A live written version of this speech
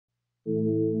I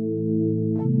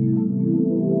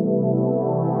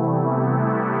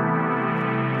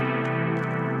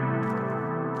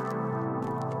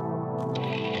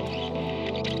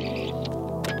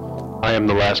am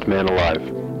the last man alive.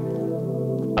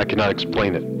 I cannot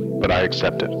explain it, but I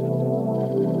accept it.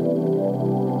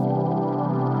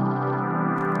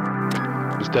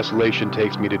 This desolation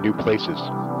takes me to new places,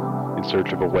 in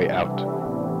search of a way out.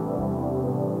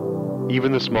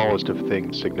 Even the smallest of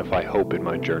things signify hope in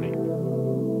my journey.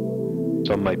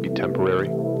 Some might be temporary,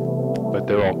 but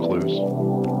they're all clues.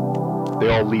 They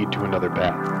all lead to another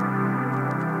path.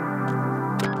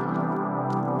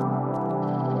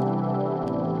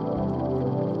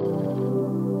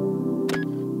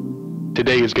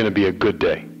 Today is going to be a good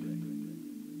day.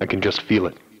 I can just feel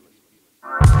it.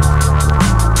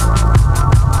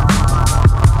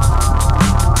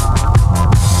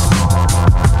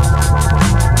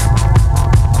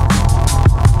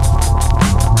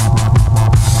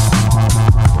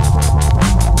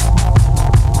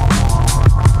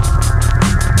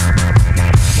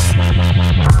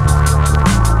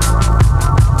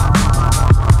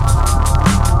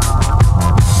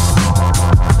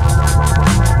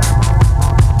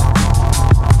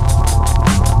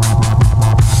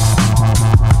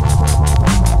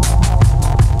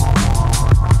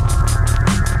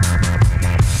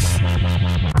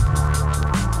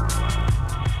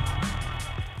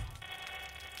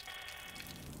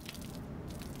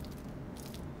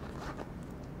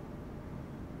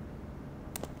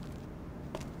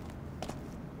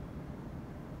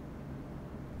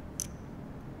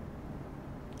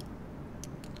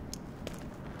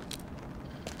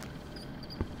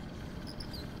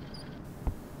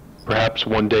 Perhaps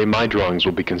one day my drawings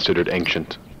will be considered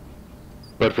ancient.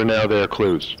 But for now they are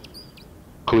clues.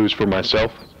 Clues for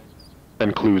myself,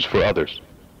 and clues for others.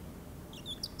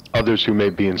 Others who may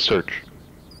be in search.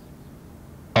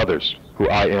 Others who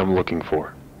I am looking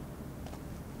for.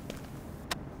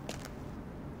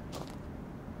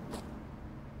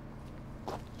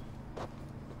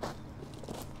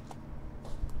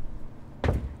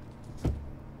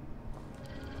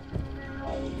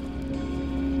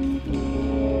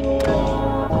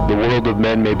 The world of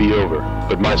men may be over,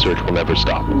 but my search will never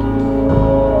stop.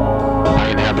 I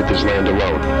inhabit this land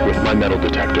alone, with my metal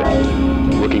detector,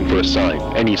 looking for a sign,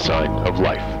 any sign, of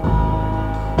life.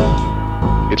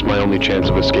 It's my only chance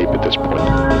of escape at this point.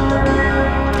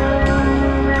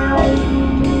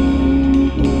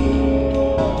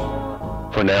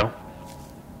 For now,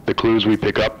 the clues we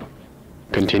pick up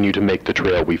continue to make the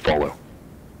trail we follow.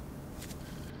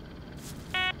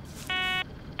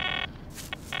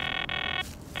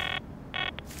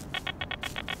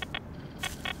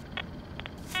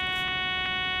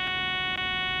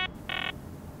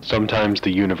 Sometimes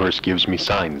the universe gives me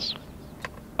signs.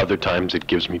 Other times it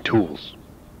gives me tools.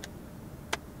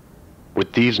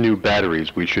 With these new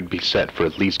batteries, we should be set for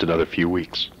at least another few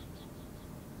weeks.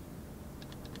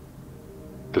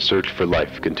 The search for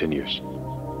life continues.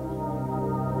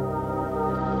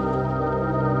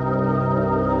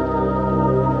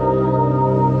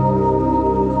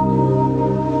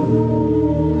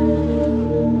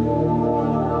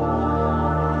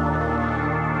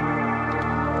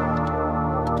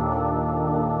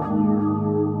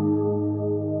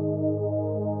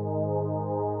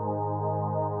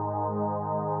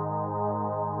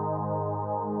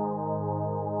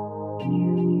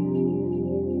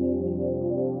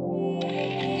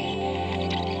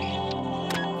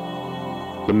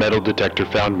 The metal detector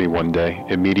found me one day,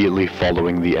 immediately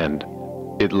following the end.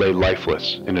 It lay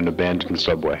lifeless in an abandoned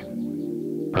subway,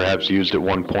 perhaps used at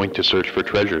one point to search for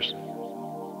treasures.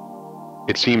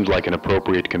 It seemed like an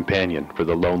appropriate companion for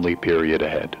the lonely period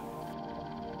ahead.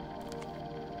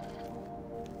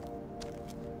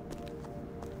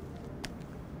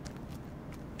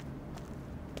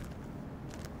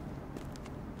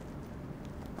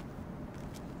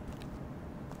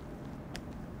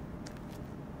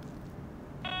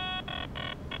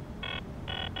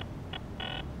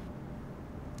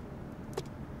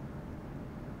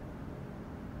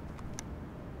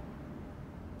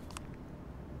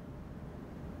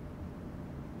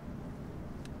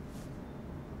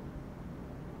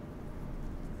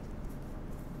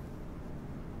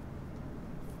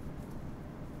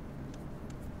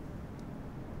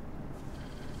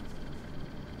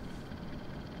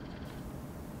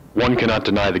 One cannot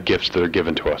deny the gifts that are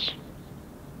given to us.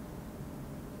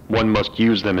 One must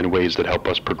use them in ways that help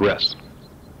us progress.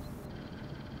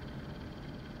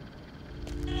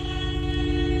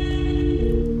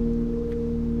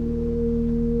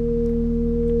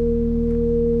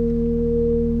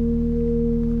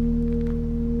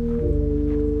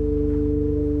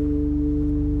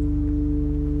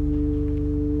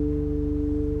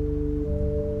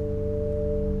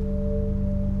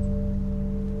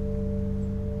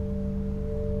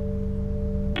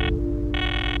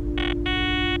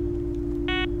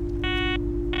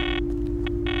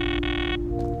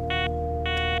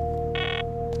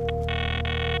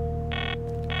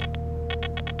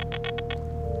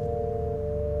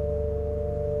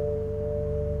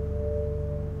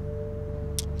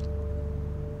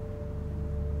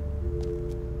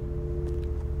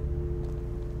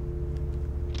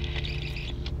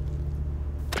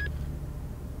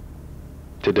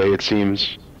 Today it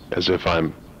seems as if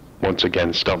I'm once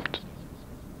again stumped.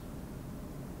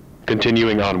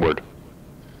 Continuing onward.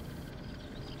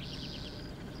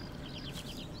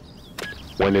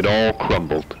 When it all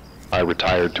crumbled, I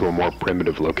retired to a more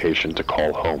primitive location to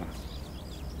call home.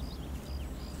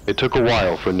 It took a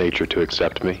while for nature to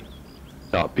accept me,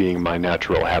 not being my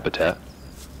natural habitat,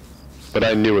 but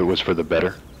I knew it was for the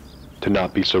better, to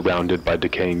not be surrounded by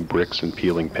decaying bricks and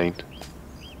peeling paint.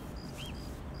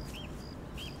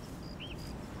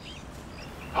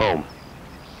 Home.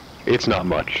 It's not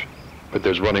much, but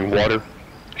there's running water,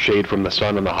 shade from the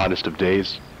sun on the hottest of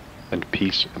days, and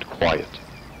peace and quiet.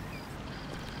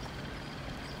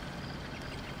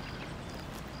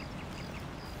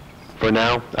 For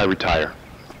now, I retire.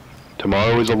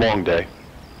 Tomorrow is a long day,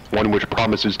 one which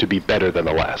promises to be better than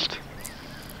the last.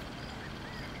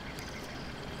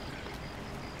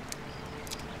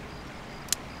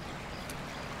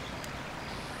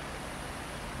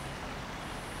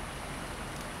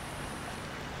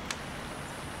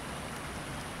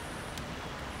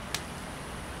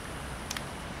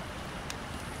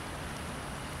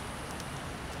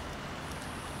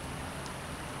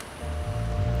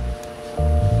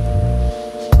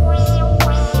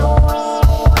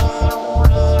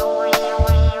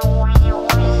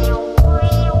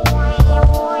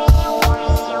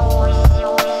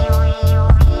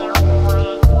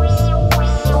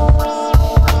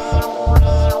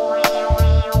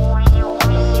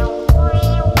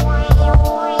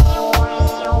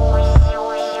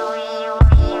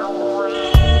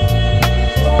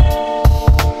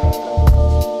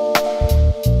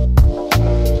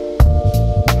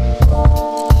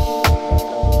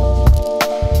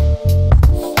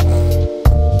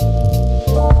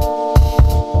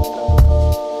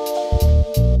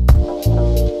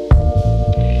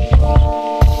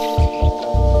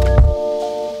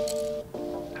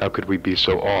 How could we be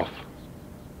so off?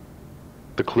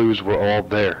 The clues were all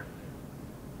there,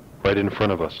 right in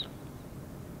front of us.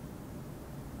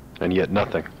 And yet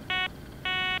nothing.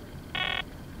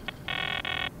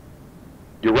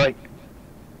 You're right.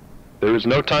 There is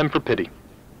no time for pity.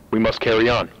 We must carry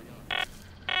on.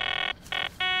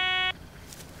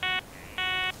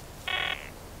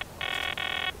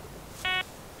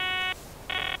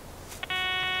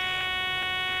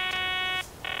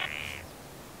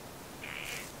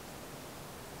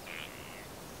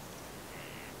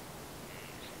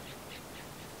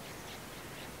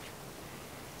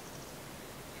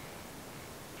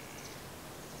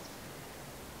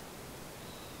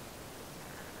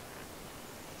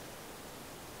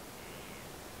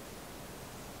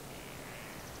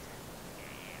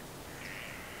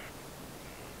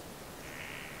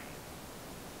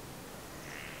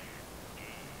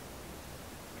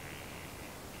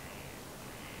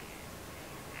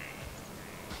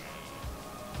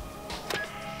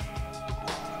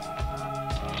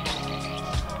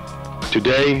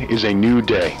 Today is a new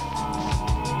day.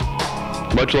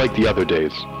 Much like the other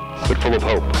days, but full of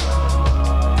hope.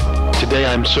 Today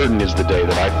I'm certain is the day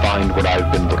that I find what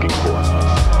I've been looking for.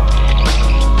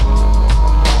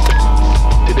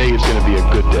 Today is going to be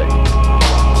a good day.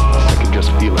 I can just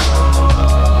feel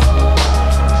it.